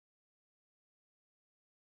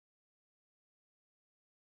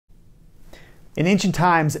In ancient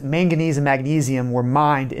times, manganese and magnesium were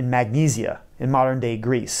mined in Magnesia in modern-day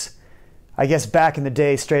Greece. I guess back in the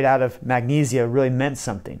day, straight out of Magnesia really meant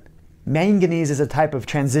something. Manganese is a type of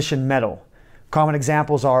transition metal. Common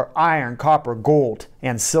examples are iron, copper, gold,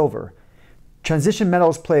 and silver. Transition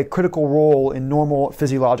metals play a critical role in normal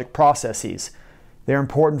physiologic processes. They're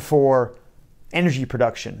important for energy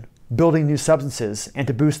production, building new substances, and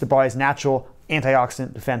to boost the body's natural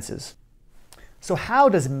antioxidant defenses. So how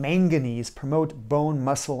does manganese promote bone,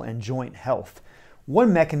 muscle, and joint health?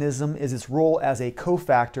 One mechanism is its role as a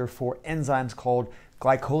cofactor for enzymes called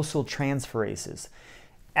glycosyltransferases.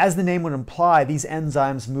 As the name would imply, these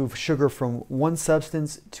enzymes move sugar from one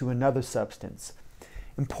substance to another substance.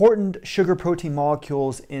 Important sugar-protein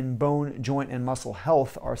molecules in bone, joint, and muscle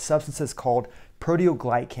health are substances called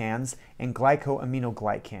proteoglycans and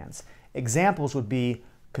glycoaminoglycans. Examples would be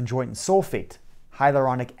chondroitin sulfate,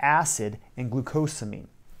 hyaluronic acid, and glucosamine.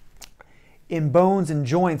 In bones and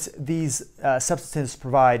joints, these substances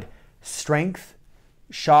provide strength,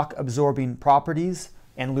 shock-absorbing properties,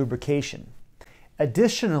 and lubrication.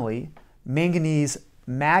 Additionally, manganese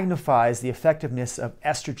magnifies the effectiveness of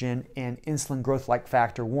estrogen and insulin growth-like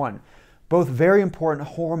factor 1, both very important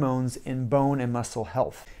hormones in bone and muscle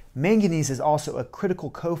health. Manganese is also a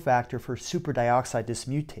critical cofactor for superdioxide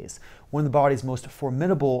dismutase, one of the body's most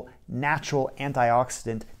formidable natural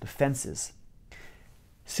antioxidant defenses.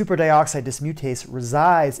 Superdioxide dismutase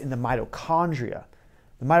resides in the mitochondria.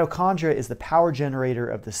 The mitochondria is the power generator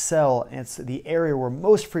of the cell, and it's the area where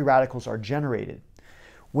most free radicals are generated.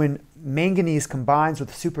 When manganese combines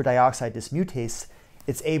with superdioxide dismutase,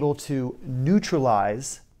 it's able to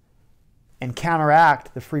neutralize and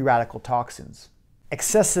counteract the free radical toxins.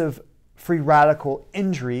 Excessive free radical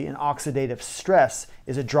injury and oxidative stress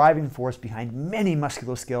is a driving force behind many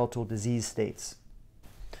musculoskeletal disease states.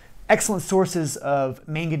 Excellent sources of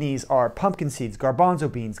manganese are pumpkin seeds, garbanzo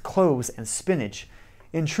beans, cloves, and spinach.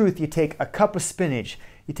 In truth, you take a cup of spinach,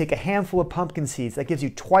 you take a handful of pumpkin seeds, that gives you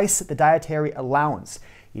twice the dietary allowance.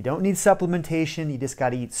 You don't need supplementation, you just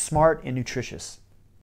got to eat smart and nutritious.